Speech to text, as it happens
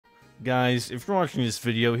Guys, if you're watching this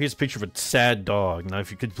video, here's a picture of a sad dog. Now, if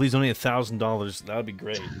you could please donate $1,000, that would be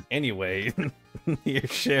great. Anyway, you're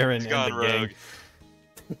Sharon and the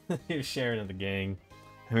gang. You're Sharon and the gang.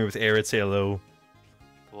 I'm here with Arid. Say hello.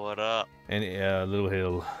 What up? And Little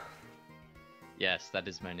Hill. Yes, that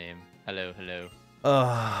is my name. Hello, hello.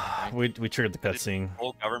 We triggered the cutscene.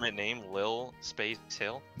 Whole government name, Lil Space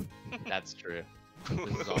Hill. That's true.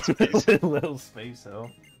 This is on Space. Little Space Hill.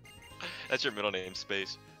 That's your middle name,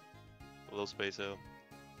 Space. Lil Space Hill.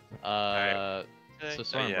 So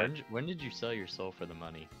Soaring, yeah. when did you sell your soul for the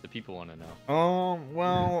money? The people want to know.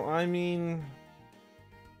 Well, I mean,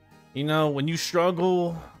 you know, when you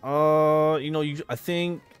struggle, you know, I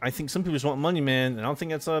think some people just want money, man, and I don't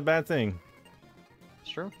think that's a bad thing.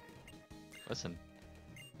 It's true. Listen,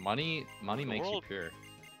 money makes you pure.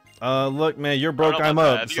 Look, man, you're broke, I'm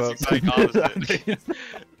up. I think it's exactly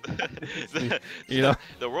opposite. You know,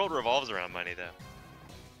 the world revolves around money, though.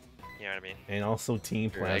 You know what I mean? And also Team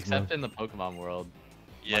Plasma. Except in the Pokemon world.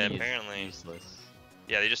 Yeah, money apparently. is useless.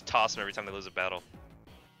 Yeah, they just toss them every time they lose a battle.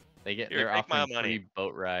 They're offering free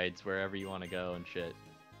boat rides wherever you want to go and shit.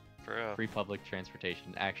 For real. Free public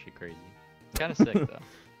transportation. Actually crazy. It's kind of sick though.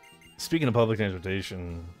 Speaking of public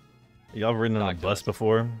transportation, y'all ridden on a bus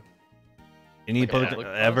before? Any public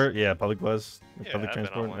ever? Yeah, public bus, public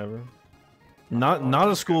transport ever. Not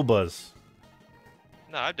a school bus.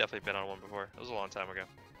 No, I've definitely been on one before. It was a long time ago.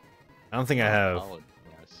 I don't think I have.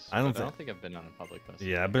 I don't think I've been on a public bus.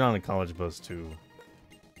 Yeah, I've been on a college bus too.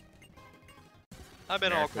 I've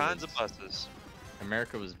been on all kinds of buses.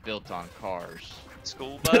 America was built on cars.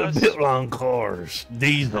 School bus. Built on cars.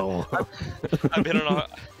 Diesel. I've been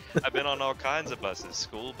on all kinds of buses.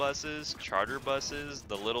 School buses, charter buses,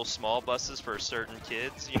 the little small buses for certain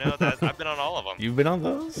kids. You know that I've been on all of them. You've been on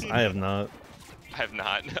those? I have not. I have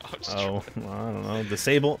not. No, well, I don't know.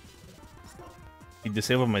 Disable. He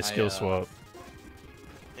disabled my skill swap.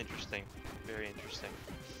 Interesting. Very interesting.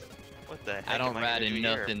 What the heck? I don't ride in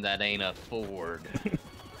nothing that ain't a Ford.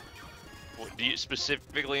 Do you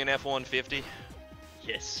specifically an F-150?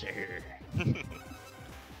 Yes, sir.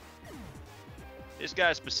 This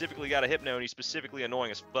guy specifically got a Hypno and he's specifically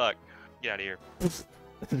annoying as fuck. Get out of here.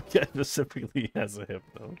 Yeah, specifically has a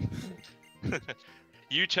Hypno.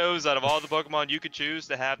 You chose out of all the Pokemon you could choose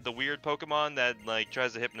to have the weird Pokemon that like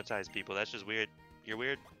tries to hypnotize people. That's just weird. You're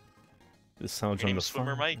weird. This sounds on the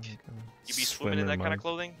swimmer, Mike. You be swimming in that kind of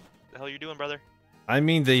clothing? The hell you doing, brother? I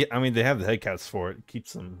mean they have the head caps for it. It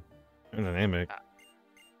keeps them aerodynamic.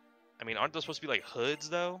 I mean, aren't those supposed to be like hoods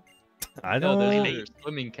though? I don't know. They're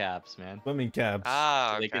swimming caps, man. Swimming caps.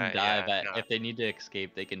 Ah, so they can dive if they need to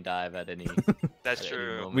escape, they can dive at any. That's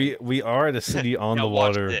true. We are at a city on the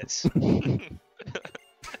water. Watch this.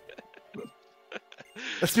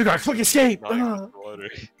 Let's do that. Quick escape!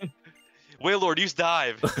 Wailord, use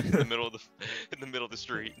dive in the middle of the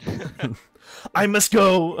street. I must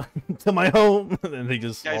go to my home, and they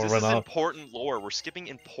just Guys, all this run is off. important lore. We're skipping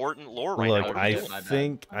important lore right Look, now.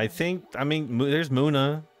 I think. I mean, there's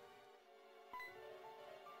Muna.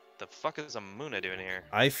 The fuck is a Muna doing here?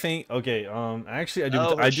 I think. Okay. Actually, I do.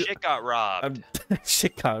 Oh, I do. shit got robbed.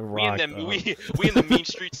 Shit got robbed. We in the mean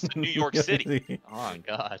streets of New York City. Oh my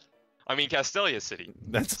god. I mean, Castelia City.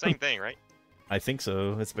 That's the same thing, right? I think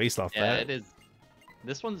so. It's based off that. Yeah, it is.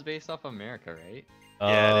 This one's based off America, right?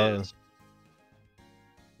 Yeah, it is.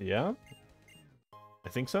 Yeah? I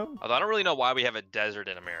think so. Although I don't really know why we have a desert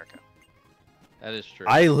in America. That is true.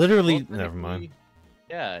 I literally... Never mind.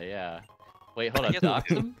 Yeah. Wait, hold on. Dox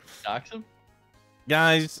him? Dox him?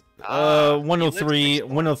 Guys,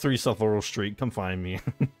 103 Sulphur Street. Come find me.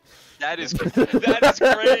 That is crazy. That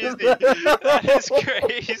is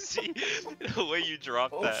crazy. The way you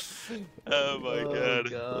dropped that. Oh my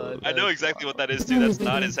god. I know exactly what that is too. That's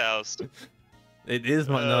not his house. It is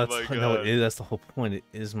my no, it is. That's the whole point. It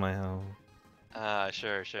is my house.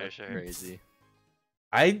 Sure. Crazy.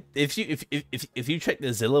 If you check the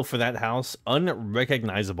Zillow for that house,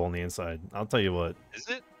 unrecognizable on the inside. I'll tell you what. Is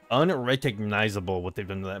it? Unrecognizable what they've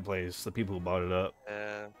done to that place. The people who bought it up.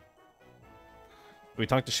 We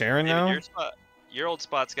talk to Sharon now? Your old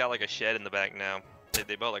spot's got like a shed in the back now.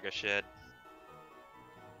 They built like a shed.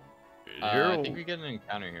 I think we get an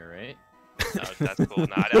encounter here, right? No, that's cool.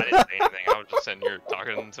 No, I didn't say anything. I was just sitting here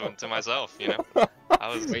talking to myself, you know? Wait,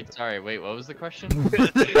 what was the question?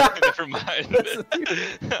 Never mind.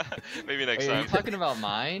 Maybe next time. Are you talking about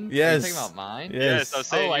mine? Yes. Are you talking about mine? Yes, I was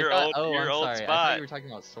saying your old sorry. spot. I thought you were talking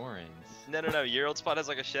about Soaring's. No. Your old spot has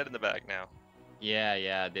like a shed in the back now.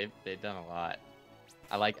 Yeah. They've done a lot.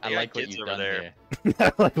 I like what you've done there.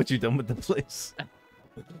 I like what you've done with the place.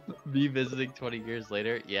 Me visiting 20 years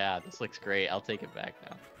later, yeah, this looks great. I'll take it back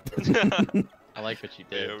now. I like what you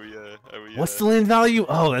did. What's the land value?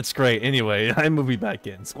 Oh, that's great. Anyway, I moved back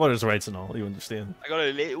in. Squatters' rights and all. You understand? I got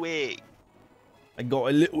a little way. I got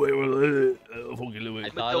a little way. Fucking little way. I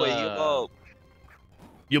thought,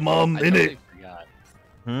 Your mom I in totally it. forgot.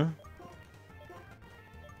 Hmm.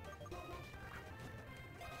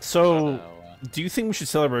 So, do you think we should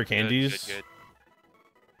celebrate candies? Good.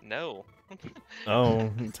 No. Oh,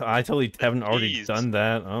 I totally haven't already Cheese. done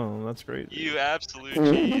that. Oh, that's great. You absolute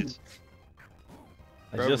cheese.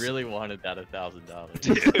 Bro really wanted that $1,000.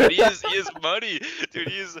 Dude, he is money. Dude,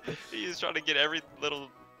 he is trying to get every little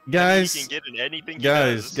guys, he can get in anything.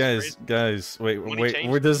 Guys. Wait,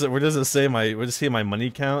 where does it say where does it say my money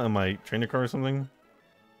count and my trainer card or something?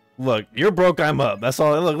 Look, you're broke. I'm up. That's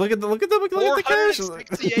all. Look at the cash.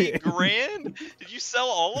 468 grand. Did you sell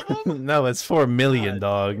all of them? No, it's 4 million,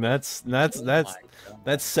 dog. That's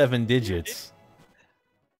 7 digits.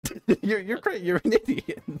 you're an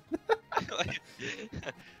idiot.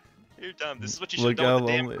 You're dumb. This is what you should have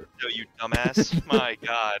done with the damn you dumbass. My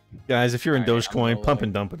God. Guys, if you're in Dogecoin, pump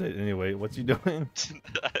and dump it anyway. What's you doing?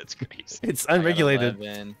 That's crazy. It's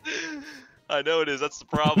unregulated. I know it is. That's the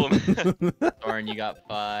problem. Soaring, you got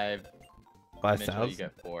 5. 5,000. You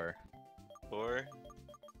got 4. 4.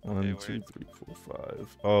 1, 2, 3, 4,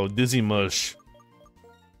 5. Oh, Dizzy Mush.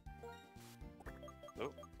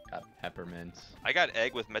 Got peppermint. I got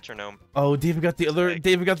egg with metronome. Oh, David got the other. Egg.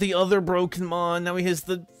 David got the other broken mon. Now he has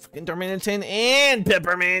the fucking Darmanitan and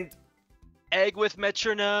peppermint. Egg with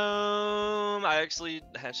metronome. I actually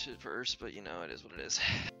hatched it first, but you know it is what it is.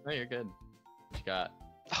 No, you're good. What you got?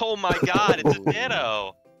 Oh my God! It's a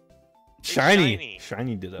ditto. Shiny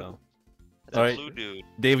ditto. That's a blue dude.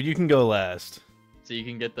 David, you can go last. So you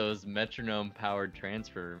can get those metronome-powered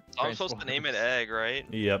transfer. So I'm supposed to name it egg, right?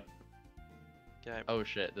 Yep. Okay. Oh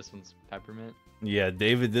shit! This one's peppermint. Yeah,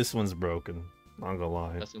 David, this one's broken. I'm gonna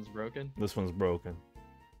lie. This one's broken. This one's broken.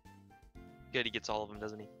 Good, he gets all of them,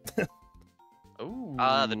 doesn't he?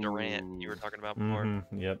 Oh. The Durant you were talking about before.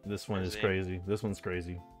 Yep, this one is crazy. This one's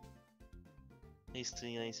crazy. I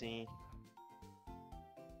see.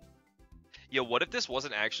 Yo, what if this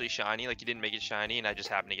wasn't actually shiny? Like you didn't make it shiny, and I just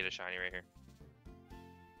happened to get a shiny right here.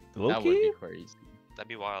 Loki? That would be crazy. That'd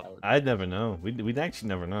be wild. I'd never know. We'd actually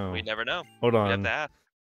never know. We'd never know. Hold on. We'd have to ask.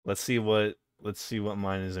 Let's see what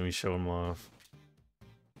mine is, and we show them off.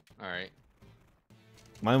 All right.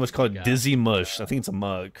 Mine was called Dizzy Mush. I think it's a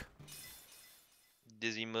mug.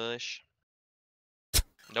 Dizzy Mush.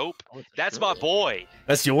 Nope. That's my boy.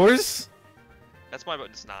 That's yours? That's my boy.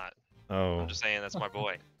 It's not. Oh. I'm just saying that's my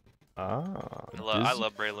boy. Ah. I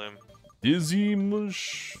love Breloom. Dizzy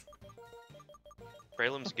Mush.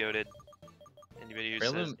 Breloom's goated. Anybody who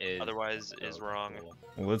says otherwise is wrong.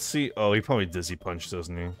 Well, let's see. Oh, he probably Dizzy Punched,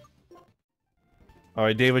 doesn't he?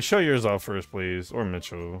 Alright, David, show yours off first, please. Or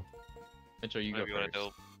Mitchell. Mitchell, you go first.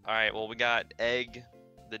 Alright, well, we got Egg,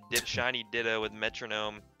 the shiny Ditto with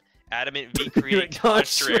Metronome, Adamant V Create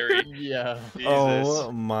Contrary. Yeah. Jesus.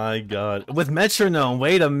 Oh my God. With Metronome,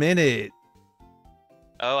 wait a minute.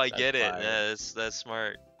 Oh, I get it. Yeah, that's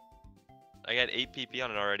smart. I got 8 PP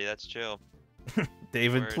on it already. That's chill.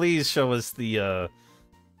 David, please show us the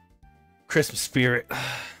Christmas spirit.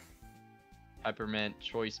 Peppermint,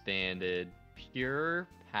 choice banded, pure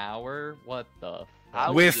power. What the?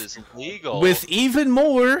 How is this legal? With even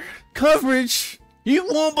more coverage, you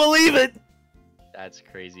won't believe it. That's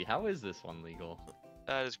crazy. How is this one legal?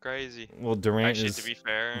 That is crazy. Well, Durant is. To be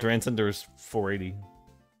fair, Durant's under is 480.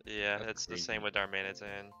 Yeah, that's the same with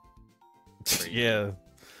Darmanitan. Yeah.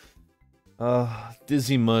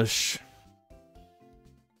 Dizzy Mush.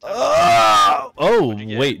 Oh,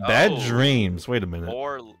 wait, Bad Dreams. Wait a minute.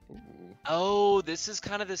 Oh, this is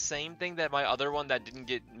kind of the same thing that my other one that didn't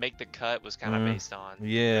make the cut was kind of based on.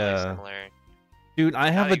 Yeah. Dude, I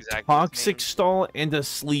have a toxic stall and a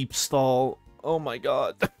sleep stall. Oh my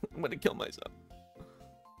God. I'm gonna kill myself.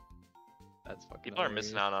 That's fucking People are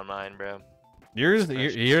missing out on mine, bro. Yours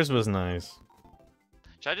was nice.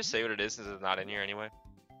 Should I just say what it is since it's not in here anyway?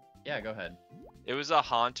 Yeah, go ahead. It was a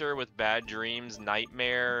Haunter with Bad Dreams,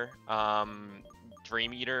 Nightmare,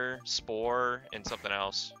 Dream Eater, Spore, and something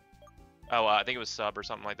else. Oh, I think it was Sub or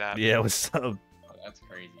something like that. Yeah, it was Sub. Oh, that's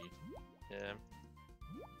crazy. Yeah.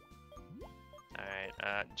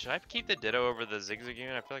 Alright, should I keep the Ditto over the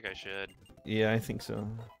Zigzagoon? I feel like I should. Yeah, I think so.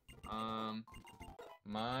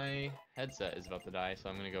 My headset is about to die, so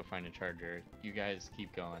I'm gonna go find a charger. You guys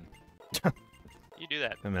keep going. You do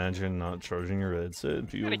that. Imagine not charging your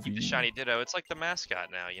headset. You gotta keep the shiny Ditto. It's like the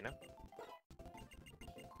mascot now, you know?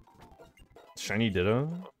 Shiny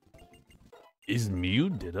Ditto? Is Mew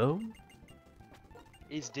Ditto?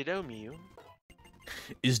 Is Ditto Mew?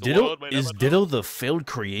 Is Ditto the failed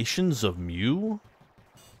creations of Mew?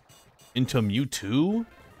 Into Mewtwo?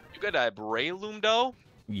 You got a Breloom though?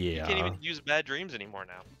 Yeah. You can't even use Bad Dreams anymore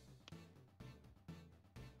now.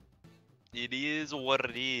 It is what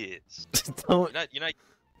it is.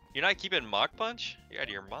 You're not keeping Mach Punch? You're out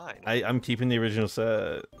of your mind. I'm keeping the original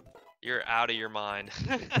set. You're out of your mind.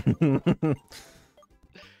 You're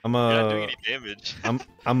not doing any damage.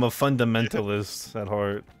 I'm a fundamentalist at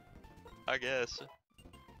heart. I guess.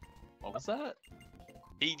 What was that?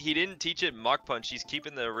 He didn't teach it Mach Punch. He's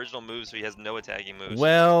keeping the original moves, so he has no attacking moves.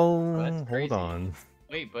 Well, hold on.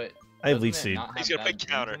 Wait, but I have Leech Seed. He's gonna play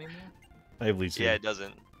counter. I have Leech Seed. Yeah, it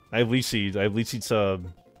doesn't. I have Leech Seed. I have Leech Seed sub.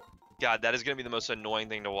 God, that is gonna be the most annoying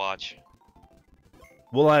thing to watch.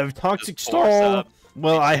 Well, I have Toxic Stall.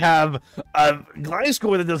 Well, I have a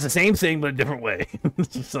Gliscor that does the same thing, but a different way.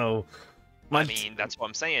 So, I mean, that's what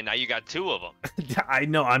I'm saying. Now you got two of them. I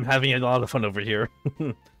know. I'm having a lot of fun over here.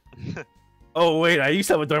 Oh, wait. I used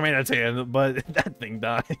to have a Dormant's hand, but that thing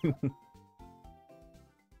died.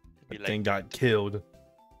 That thing got killed.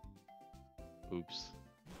 Oops.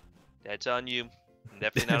 That's on you.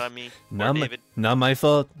 Definitely not on me. Not my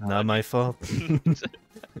fault. Not my fault.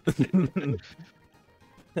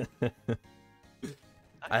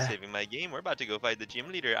 I'm saving my game. We're about to go fight the gym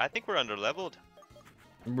leader. I think we're under-leveled.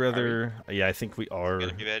 Brother, yeah, I think we are.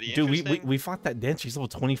 Dude, we fought that dance. He's level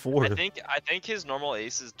 24. I think his normal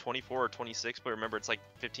ace is 24 or 26, but remember it's like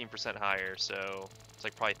 15% higher, so it's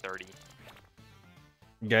like probably 30.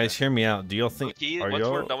 Guys, hear me out. Do y'all think? Once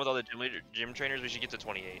we're done with all the gym trainers, we should get to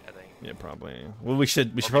 28. I think. Yeah, probably. Well, we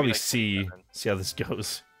should probably like see how this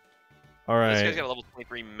goes. All right. This guy's got a level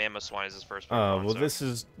 23 Mammoth Swine as his first. Oh well, this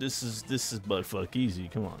is butt fuck easy.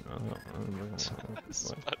 Come on.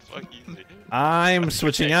 Butt fuck easy. I'm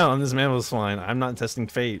switching out on this Mammoth Swine. I'm not testing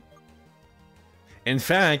fate. In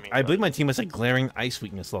fact, I believe my team has a glaring ice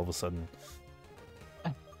weakness all of a sudden.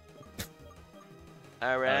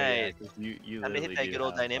 All right. You I'm gonna hit that good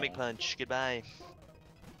old dynamic punch. Goodbye.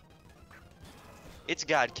 It's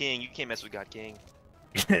God King. You can't mess with God King.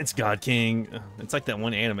 It's God King. It's like that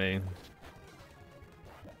one anime.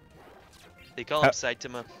 They call him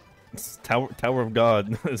Saitama. Tower of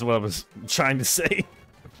God is what I was trying to say.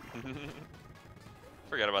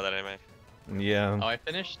 Forgot about that anime. Yeah. Oh, I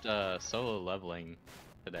finished solo leveling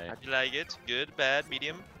today. How'd you like it? Good, bad,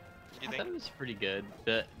 medium? I thought it was pretty good.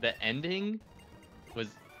 The ending was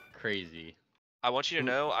crazy. I want you to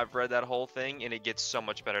know I've read that whole thing and it gets so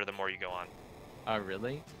much better the more you go on. Oh,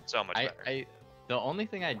 really? So much better. The only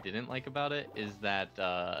thing I didn't like about it is that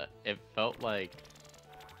it felt like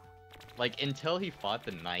until he fought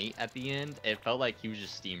the knight at the end, it felt like he was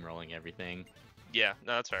just steamrolling everything. Yeah,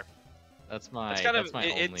 no, that's fair. That's my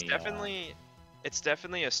it's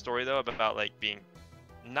definitely a story though about like being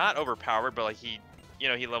not overpowered, but like he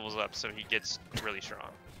levels up so he gets really strong.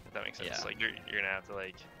 If that makes sense. Yeah. Like you're gonna have to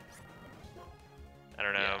like, I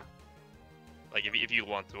don't know. Yeah. Like if you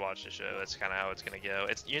want to watch the show, that's kind of how it's gonna go.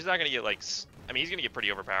 He's not gonna get like, I mean he's gonna get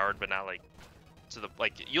pretty overpowered, but not like to the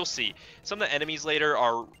you'll see. Some of the enemies later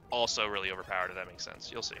are also really overpowered. If that makes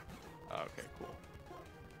sense, you'll see. Oh, okay, cool.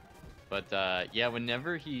 But yeah,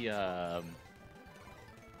 whenever he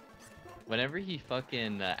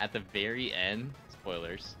fucking at the very end,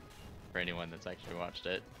 spoilers for anyone that's actually watched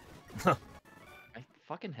it. My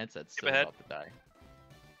fucking headset's still about to die.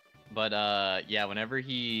 But yeah, whenever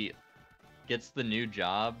he gets the new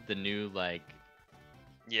job, the new like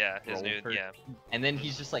his new and then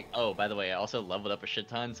he's just like, oh, by the way, I also leveled up a shit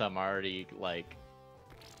ton, so I'm already like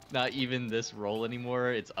not even this role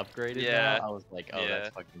anymore, it's upgraded now. I was like, oh, that's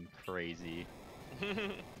fucking crazy.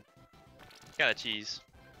 Kinda cheese.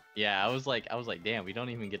 Yeah, I was like, damn, we don't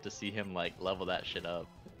even get to see him like level that shit up.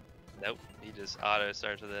 Nope, he just auto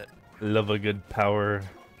starts with it. Love a good power,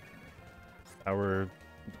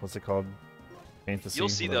 what's it called? Fantasy. You'll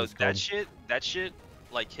see though, that shit,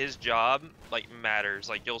 like his job, like matters.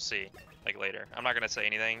 Like you'll see, like later. I'm not gonna say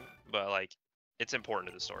anything, but like it's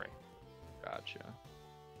important to the story. Gotcha.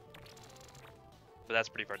 But that's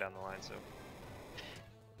pretty far down the line, so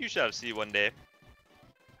you shall see one day.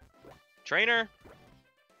 Trainer,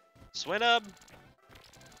 Swinub.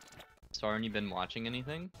 Soaring, you been watching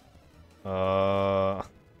anything?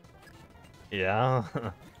 Yeah.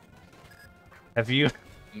 Have you?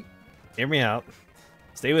 Hear me out.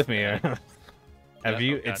 Stay with me here. Have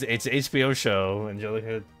you? It's an HBO show.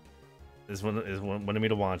 Angelica wanted me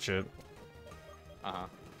to watch it.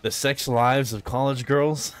 The Sex Lives of College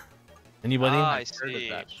Girls. Anybody? I heard of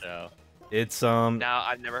that show. It's Now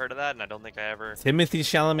I've never heard of that, and I don't think I ever. Timothy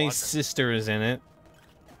Chalamet's sister is in it.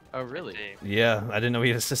 Oh really? Yeah, I didn't know he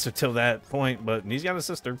had a sister till that point, but he's got a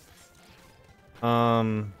sister.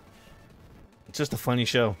 It's just a funny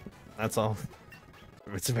show. That's all.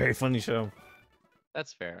 It's a very funny show.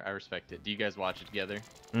 That's fair. I respect it. Do you guys watch it together?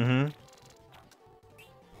 Mm-hmm.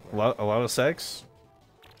 A lot of sex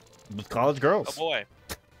with college girls. Oh boy.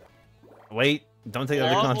 Wait, don't take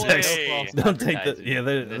that Oh, into context. boy. Don't take that.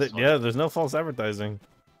 Advertising Yeah, there's no false advertising.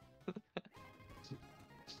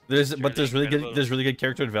 There's really good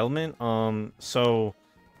character development. So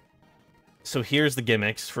here's the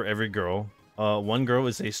gimmicks for every girl. One girl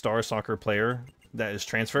is a star soccer player that is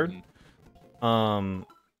transferred. And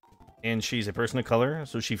she's a person of color,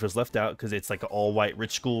 so she feels left out because it's like an all-white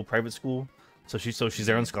rich school, private school. So she's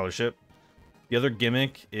there on scholarship. The other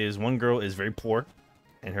gimmick is one girl is very poor,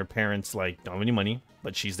 and her parents like don't have any money,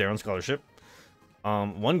 but she's there on scholarship.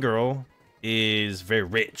 One girl is very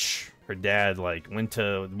rich. Her dad like went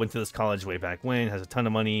to this college way back when, has a ton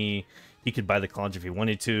of money. He could buy the college if he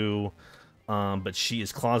wanted to, but she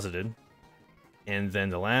is closeted. And then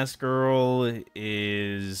the last girl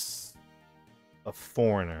is a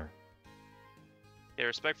foreigner. Yeah,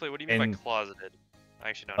 respectfully, what do you mean by closeted? I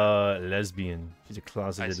actually don't know. Lesbian. She's a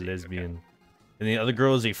closeted lesbian. Okay. And the other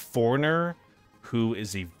girl is a foreigner who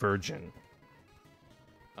is a virgin.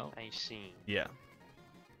 Oh, I see. Yeah.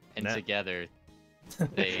 and together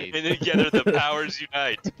they. And together the powers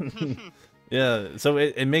unite. Yeah, so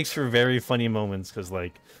it makes for very funny moments because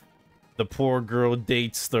like the poor girl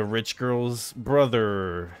dates the rich girl's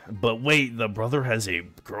brother, but wait, the brother has a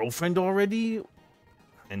girlfriend already?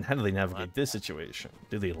 And how do they navigate this situation?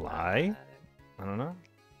 Do they lie? I don't know.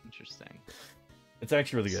 Interesting. It's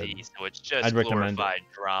actually really good. See, so it's just I'd recommend glorified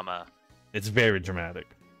drama. It's very dramatic.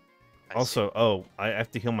 I Also, see. oh, I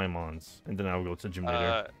have to heal my mons, and then I'll go to the gym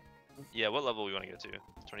later. Yeah, what level we want to get to?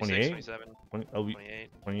 26, 28? 27, 28?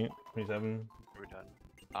 28, 27. We're done.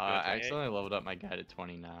 I accidentally leveled up my guy to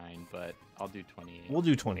 29, but I'll do 28. We'll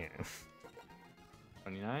do 28.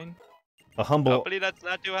 29? A humble, Hopefully that's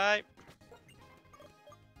not too high.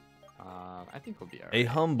 I think we'll be alright. a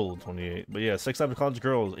humble 28. But yeah, 6 Types of College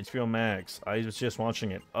Girls, HBO Max. I was just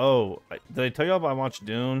watching it. Oh, did I tell you about I watched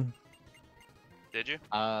Dune? Did you?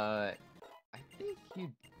 I think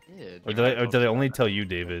you did. Or did I only tell you,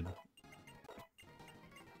 David?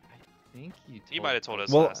 I think you told You might have told us.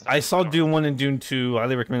 Well, last time, I but saw don't Dune 1 and Dune 2. I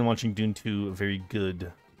highly recommend watching Dune 2. Very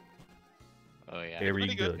good. Oh yeah, Very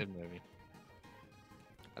it's a good. good movie.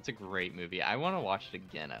 That's a great movie. I want to watch it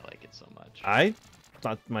again. I like it so much. I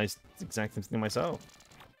thought my exact same thing myself.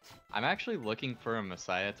 I'm actually looking for a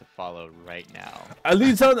messiah to follow right now. At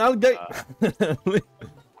least I'll get. I'm actually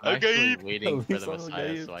Okay. waiting for At the least I'll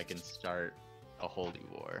messiah get- so I can start a holy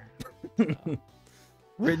war.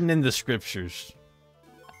 Written in the scriptures.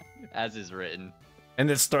 As is written. And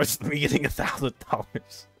it starts with me getting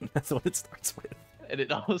 $1,000. That's what it starts with. And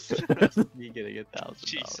it also starts with me getting $1,000.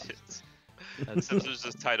 Jesus. That's This was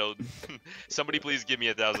just titled, "Somebody please give me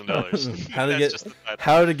 $1,000." How to That's get just the title.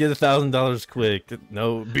 how to get $1,000 quick?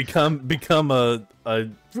 No, become a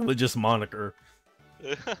religious moniker.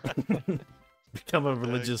 Become a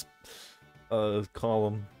religious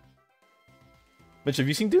column. Mitch, have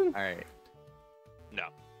you seen Dune? All right. No.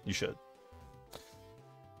 You should.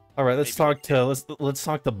 All right, let's talk to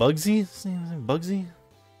Bugsy. Is his name Bugsy?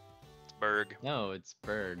 It's Berg. No, it's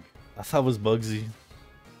Berg. I thought it was Bugsy.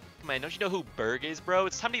 Man, don't you know who Berg is, bro?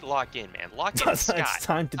 It's time to lock in, man. Lock in It's Scott.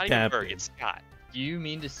 time to Not even tap Berg, in. it's Scott. Do you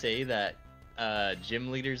mean to say that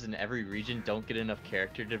gym leaders in every region don't get enough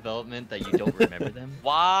character development that you don't remember them?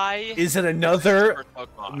 Why? Is it another First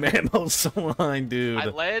Pokemon. Mammo line, dude? I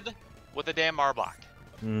led with a damn Marblock.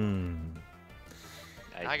 Hmm.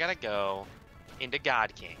 I gotta go into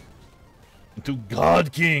God King. To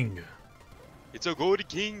God King. It's a good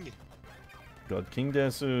king. God King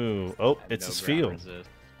Desu. Oh, I have it's no his ground field. resist.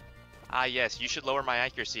 Ah, yes, you should lower my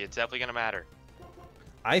accuracy. It's definitely gonna matter.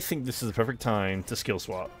 I think this is the perfect time to skill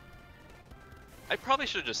swap. I probably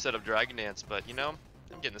should have just set up Dragon Dance, but you know,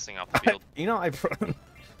 I'm getting this thing off the field. You know,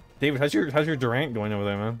 David, how's your Durant going over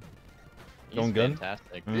there, man? He's Going good?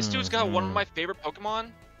 fantastic. This dude's got one of Mhm. my favorite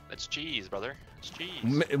Pokemon. That's cheese, brother. It's cheese.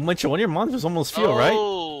 Mitchell, one of your mons was almost feel, right?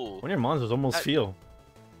 Oh, One of your mons was almost feel.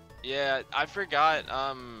 yeah, I forgot.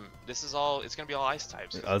 This is all. It's gonna be all ice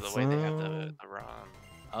types. 'Cause of the way they have the ROM.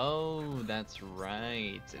 Oh, that's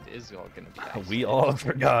right. It is all gonna be. ice We type. all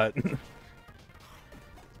forgot.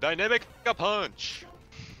 Dynamic punch.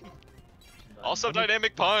 Also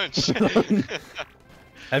dynamic punch.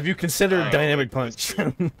 Have you considered Oh, Dynamic that's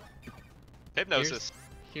Punch? Hypnosis.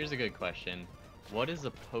 Here's a good question. What is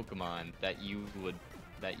a Pokemon that you would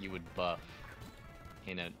buff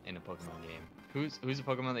in a Pokemon game? Who's a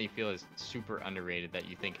Pokemon that you feel is super underrated that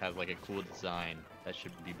you think has like a cool design that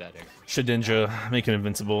should be better? Shedinja, make him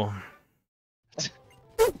invincible.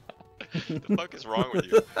 The fuck is wrong with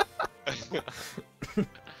you?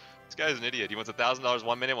 This guy's an idiot. He wants $1,000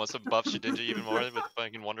 1 minute, wants to buff Shedinja even more with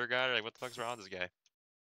fucking Wonder God. Like, what the fuck's wrong with this guy?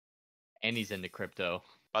 And he's into crypto.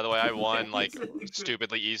 By the way, I won like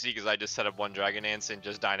stupidly easy because I just set up one Dragon Dance and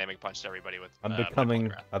just dynamic punched everybody with.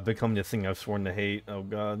 I've become the thing I've sworn to hate. Oh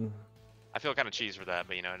god. I feel kind of cheese for that,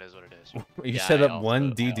 but you know it is what it is. You set up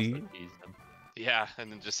one DD. Yeah, and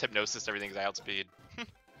then just hypnosis everything because I outspeed.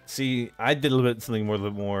 See, I did a little bit something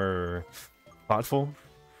more thoughtful.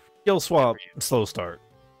 Skill swap, slow start.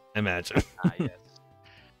 Imagine. Yes.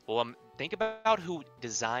 Well, think about who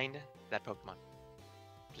designed that Pokemon.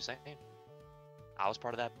 Just saying. I was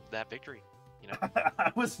part of that victory. You know.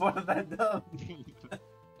 I was part of that dub.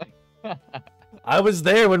 I was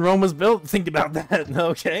there when Rome was built. Think about that.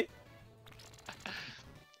 Okay.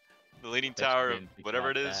 The Leaning Tower of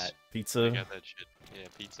whatever it is. That. Pizza. I got that shit. Yeah,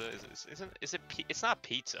 pizza. Is it? It's not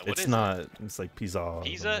pizza. What it's is not. It? It's like pizza.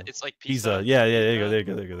 Pizza. It's like pizza. pizza. Yeah. There you go. There you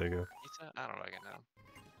go. There you go. There you go. Pizza. I don't know. I know.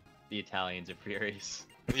 The Italians are furious.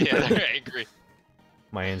 Yeah, they're angry.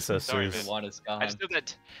 My ancestors. One is gone. I just know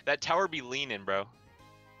that tower be leaning, bro.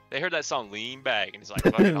 They heard that song "Lean Back" and it's like,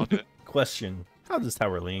 fuck it, I'll do it. Question: how does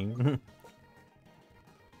tower lean?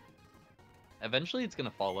 Eventually, it's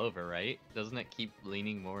gonna fall over, right? Doesn't it keep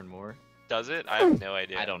leaning more and more? Does it? I have no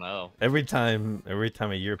idea. I don't know. Every time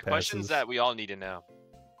a year passes. Questions that we all need to know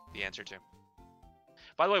the answer to.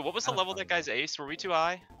 By the way, what was the level that guy's ace? Were we too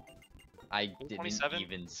high? I didn't 27?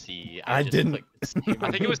 even see. I didn't.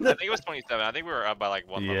 I think it was 27. I think we were up by like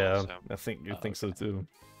one level. So. I think you think so too.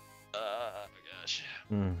 Gosh.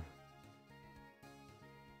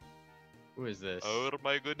 Who is this? Oh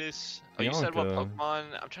my goodness. Oh, you said what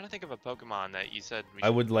Pokemon? I'm trying to think of a Pokemon that you said we should, I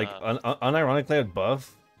would like, unironically, I'd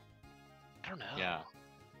buff. I don't know. Yeah.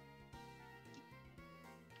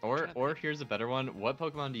 Or here's a better one. What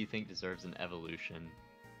Pokemon do you think deserves an evolution?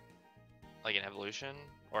 Like an evolution?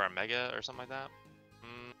 Or a Mega or something like that?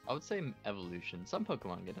 I would say evolution. Some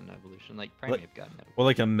Pokemon get an evolution, like Primeape got an evolution. Or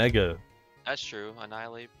like a Mega. That's true.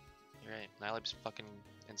 Annihilate. You're right. Annihilate's fucking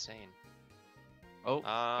insane. Oh, we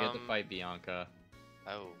have to fight Bianca.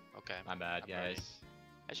 Oh, okay. My bad, guys.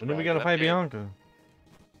 When do we gotta fight Bianca?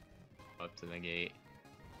 Up to the gate.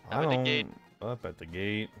 Up at the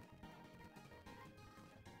gate.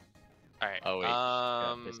 Alright. Oh wait,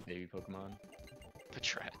 got this baby Pokemon.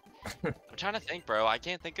 Patret. I'm trying to think, bro. I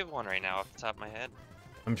can't think of one right now off the top of my head.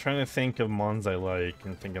 I'm trying to think of mons I like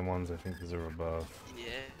and think of ones I think deserve a buff.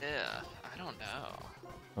 Yeah, I don't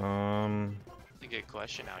know. That's a good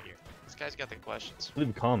question out here. This guy's got the questions. Leave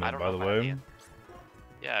a comment, by the way.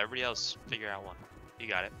 Yeah, everybody else figure out one. You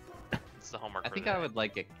got it. It's the homework. I think I would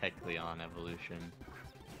like a Kecleon evolution.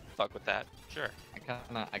 Fuck with that. Sure.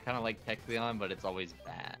 I kind of like Kecleon, but it's always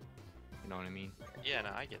bad. You know what I mean? Yeah,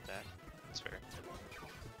 no, I get that. That's fair.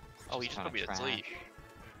 Oh, he just put me to sleep.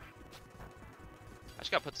 I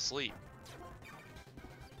just got put to sleep.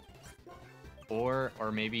 Or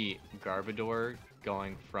maybe Garbodor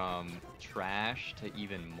going from trash to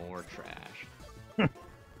even more trash.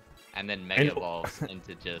 And then Mega Balls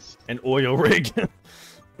into just... An oil rig.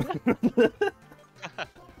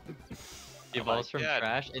 He evolves from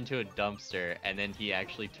trash into a dumpster, and then he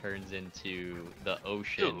actually turns into the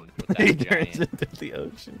ocean. With that he giant... turns into the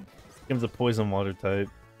ocean. Becomes a poison water type.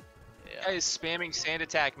 Yeah. Guy is spamming sand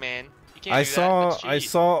attack, man. You can't I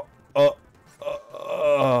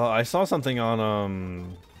saw something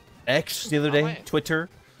on X the other day, Twitter.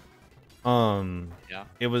 Yeah.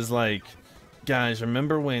 It was like, guys,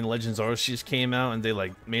 remember when Legends Arceus came out and they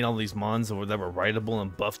like made all these mons that were rideable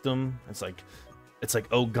and buffed them? It's like,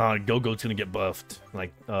 oh god, Go-Go's gonna get buffed,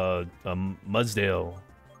 like Mudsdale.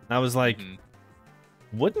 And I was like,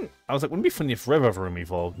 wouldn't it be funny if Rev-Room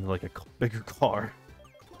evolved into like a bigger car?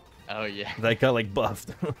 Oh yeah. That got like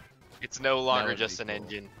buffed. It's no longer just an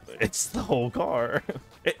engine. But... It's the whole car.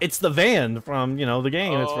 It's the van from, the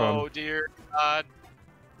game it's from. Oh dear god.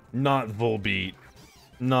 Not Volbeat.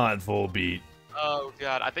 Not Volbeat. Oh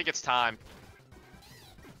god, I think it's time.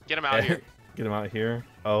 Get him out here. Get him out here.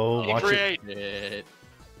 Oh, watch it.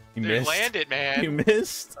 You missed. Land it, man. You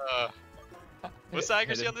missed. What's the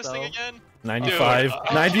accuracy on this thing again? 95.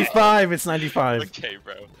 95. It's 95. Okay,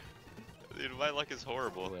 bro. Dude, my luck is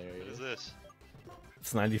horrible. What is this?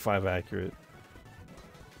 It's 95 accurate.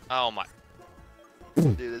 Oh my.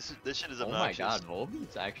 Dude, this shit is obnoxious. Oh my god,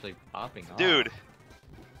 Volbeat's actually popping off. Dude.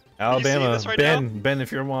 Alabama, right Ben,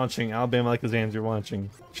 if you're watching, Alabama Alakazam, you're watching.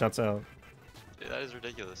 Shouts out. Dude, that is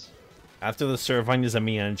ridiculous. After the Servine is a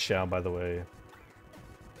Mian Shao, by the way.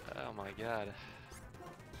 Oh my god.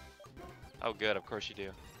 Oh good, of course you do.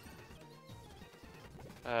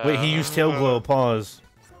 Wait, he used Tail Glow, pause.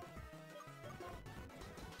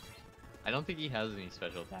 I don't think he has any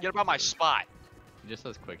special attack. Get about my spot. He just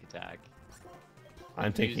has quick attack.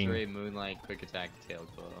 I'm thinking. Ray, Moonlight, quick attack, tail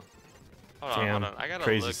claw. Hold on. I gotta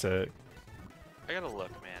crazy look. set. I gotta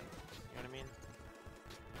look, man. You know what I mean?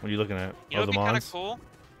 What are you looking at? You know what'd the be kind of mons? cool?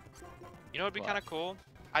 You know what'd be kind of cool?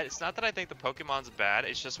 It's not that I think the Pokemon's bad.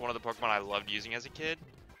 It's just one of the Pokemon I loved using as a kid.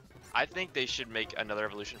 I think they should make another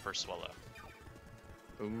evolution for Swellow.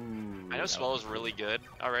 Ooh. I know Swellow's really good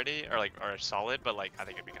already, or solid, but like I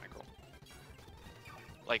think it'd be kind of cool.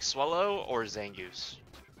 Like Swellow or Zangoose.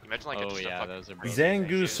 Imagine like those are both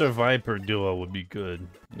Zangoose or Viper duo would be good.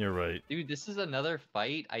 You're right. Dude, this is another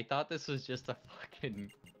fight. I thought this was just a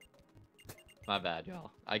fucking. My bad,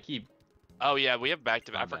 y'all. Oh yeah, we have back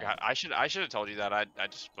to back. I forgot. I should have told you that. I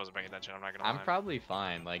just wasn't paying attention. I'm not gonna lie. I'm probably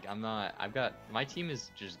fine. Like I'm not. My team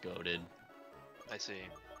is just goated. I see.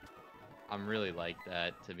 I'm really like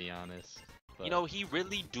that, to be honest. But... You know, he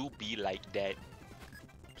really do be like that.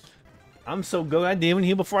 I'm so good. I didn't even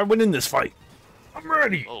heal before I went in this fight. I'm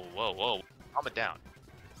ready. Whoa. Calm it down.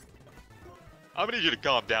 I'm gonna need you to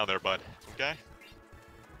calm down there, bud. Okay.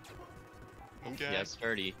 Okay. Yeah,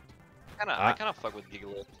 sturdy. I kind of fuck with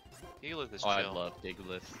Gigalith. Gigalith is chill. I love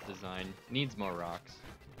Gigalith's design. Needs more rocks.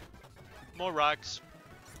 More rocks.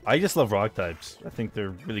 I just love rock types. I think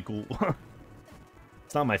they're really cool.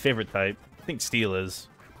 It's not my favorite type. I think steel is.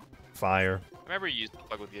 Fire. I remember you used to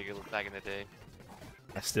fuck with Gigalith back in the day.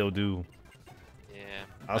 I still do. Yeah.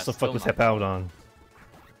 I also fuck with Hippowdon.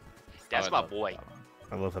 That's my boy.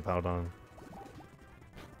 I love Hippowdon.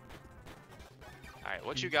 Alright,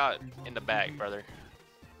 what you got in the bag, brother?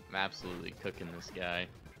 I'm absolutely cooking this guy.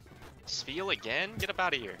 Spheal again? Get up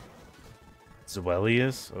out of here.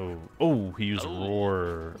 Zwellius? Oh, he used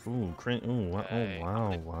Roar. Ooh, Okay.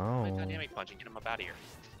 Oh, wow. Dynamic punch and get him up out of here.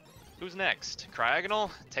 Who's next?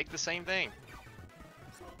 Cryogonal? Take the same thing.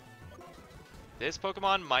 This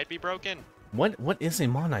Pokemon might be broken. What is a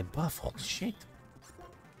Monite buff? Holy shit.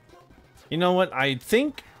 You know what? I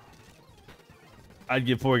think I'd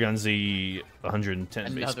give Porygon Z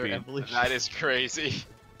 110 base speed. Evolution. That is crazy.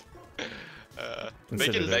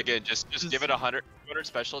 Make it Mega and just give it 100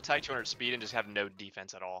 special attack, 200 speed, and just have no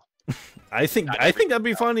defense at all. I think that'd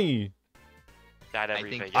be funny. That I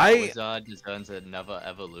every think Vega. designs another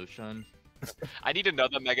evolution. I need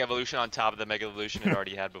another Mega Evolution on top of the Mega Evolution it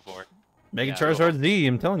already had before. Mega Charizard Z,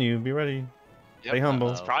 I'm telling you, be ready. Yep, Stay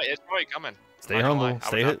humble. It's probably coming. Stay humble.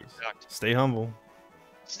 Stay humble.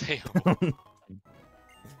 Stay humble.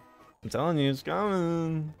 I'm telling you, it's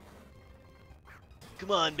coming.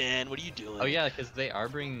 Come on, man. What are you doing? Oh yeah, because they are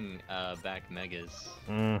bringing back Megas,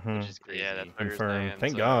 which is crazy. Yeah, that's confirmed.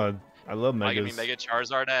 Thank God. I love Megas. Give me Mega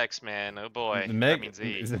Charizard X, man. Oh boy. Mega that means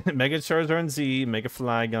Z. Mega Charizard Z, Mega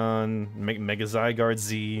Flygon, Mega Zygarde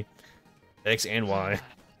Z, X and Y.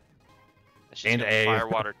 And A. Fire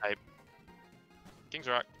water type. King's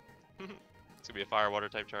Rock. It's gonna be a fire water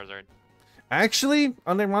type Charizard. Actually,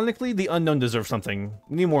 unironically, the unknown deserves something.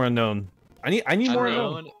 We need more unknown. I need more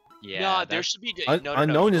unknown. Yeah. No, there should be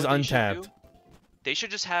unknown is untapped. They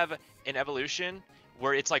should just have an evolution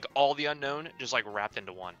where it's like all the unknown just like wrapped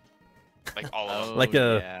into one. Like all of them. Like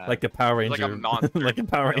a Power Ranger. Like a monster. Like a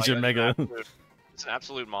Power Ranger Mega. It's an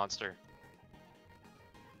absolute monster.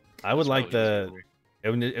 I would like the. It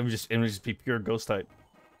would just be pure Ghost type.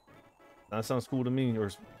 That sounds cool to me.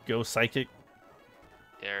 Or Ghost Psychic.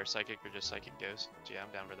 Yeah, or Psychic or just Psychic Ghost. So yeah,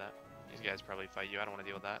 I'm down for that. These guys probably fight you. I don't want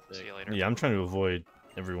to deal with that. See you later. Yeah, I'm trying to avoid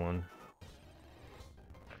everyone.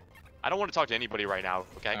 I don't want to talk to anybody right now.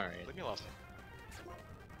 Okay. All right. Leave me alone.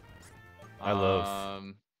 I love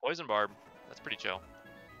Poison Barb. That's pretty chill.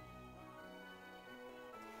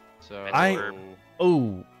 So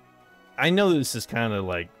I know this is kind of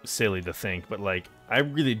like silly to think, but like I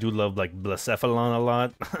really do love like Blacephalon a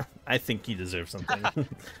lot. I think he deserves something.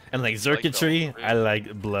 And like Xurkitree, I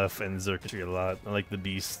like Bluff and Xurkitree a lot. I like the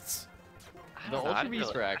beasts. The Ultra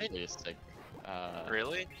Beasts were actually a sick.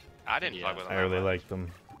 Really? I didn't fuck with them. I really like them.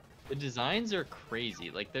 The designs are crazy.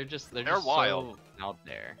 Like they're just wild. So out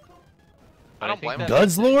there. I don't blame them.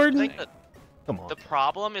 Gudslord? Come on. The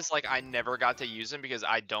problem is like I never got to use him because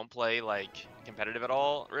I don't play like competitive at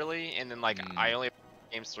all, really. And then like I only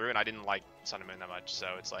games through and I didn't like Sun and Moon that much, so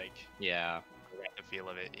it's like yeah, I got the feel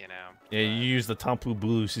of it, you know. Yeah, you used the Tapu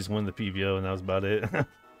Bulu, she's won the PVO, and that was about it.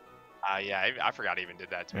 Yeah, I forgot I even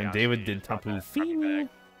did that. And David did Tapu Fini.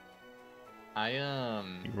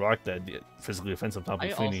 You rocked that physically offensive Tapu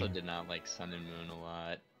Fini. I also did not like Sun and Moon a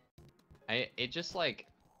lot. It just like.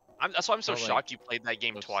 That's why I'm so shocked you played that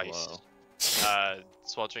game twice.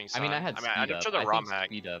 Sweltering Sun. I mean, I'm sure the ROM-hack.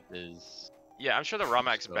 Speed up is. Yeah, I'm sure the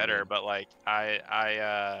ROM-hack's better, but like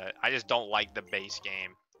I just don't like the base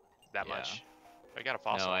game that much. I got a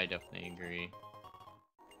fossil. No, I definitely agree.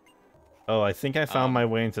 Oh, I think I found my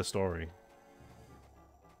way into story.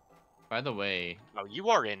 By the way... Oh, you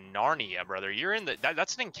are in Narnia, brother. You're in the...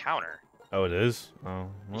 That's an encounter. Oh, it is? Oh,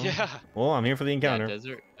 well. Yeah. Well, I'm here for the encounter.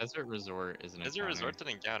 Yeah, Desert Resort is an encounter. Desert Resort's an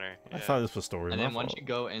encounter. Yeah. I thought this was story. And then once you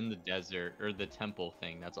go in the desert, or the temple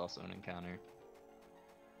thing, that's also an encounter.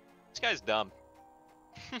 This guy's dumb.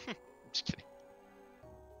 Just kidding.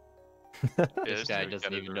 This guy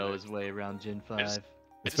doesn't even know his way around Gen 5.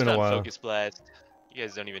 It's been a while. Focus blast. You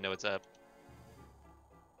guys don't even know what's up.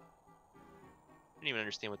 I don't even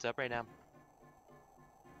understand what's up right now.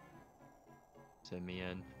 Send me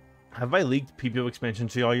in. Have I leaked PPO expansion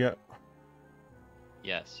to y'all yet?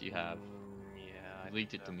 Yes, you have. Yeah. You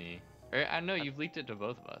leaked it to me. Or, I know you've leaked it to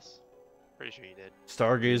both of us. Pretty sure you did.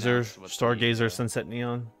 Stargazer, Sunset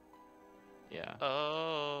Neon. Yeah.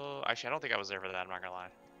 Oh, actually, I don't think I was there for that. I'm not gonna lie.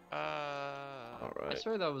 Alright. I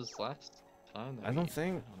swear that was last time. I don't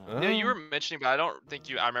think. No, you were mentioning, but I don't think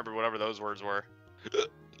you. I remember whatever those words were.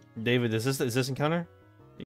 David, is this encounter?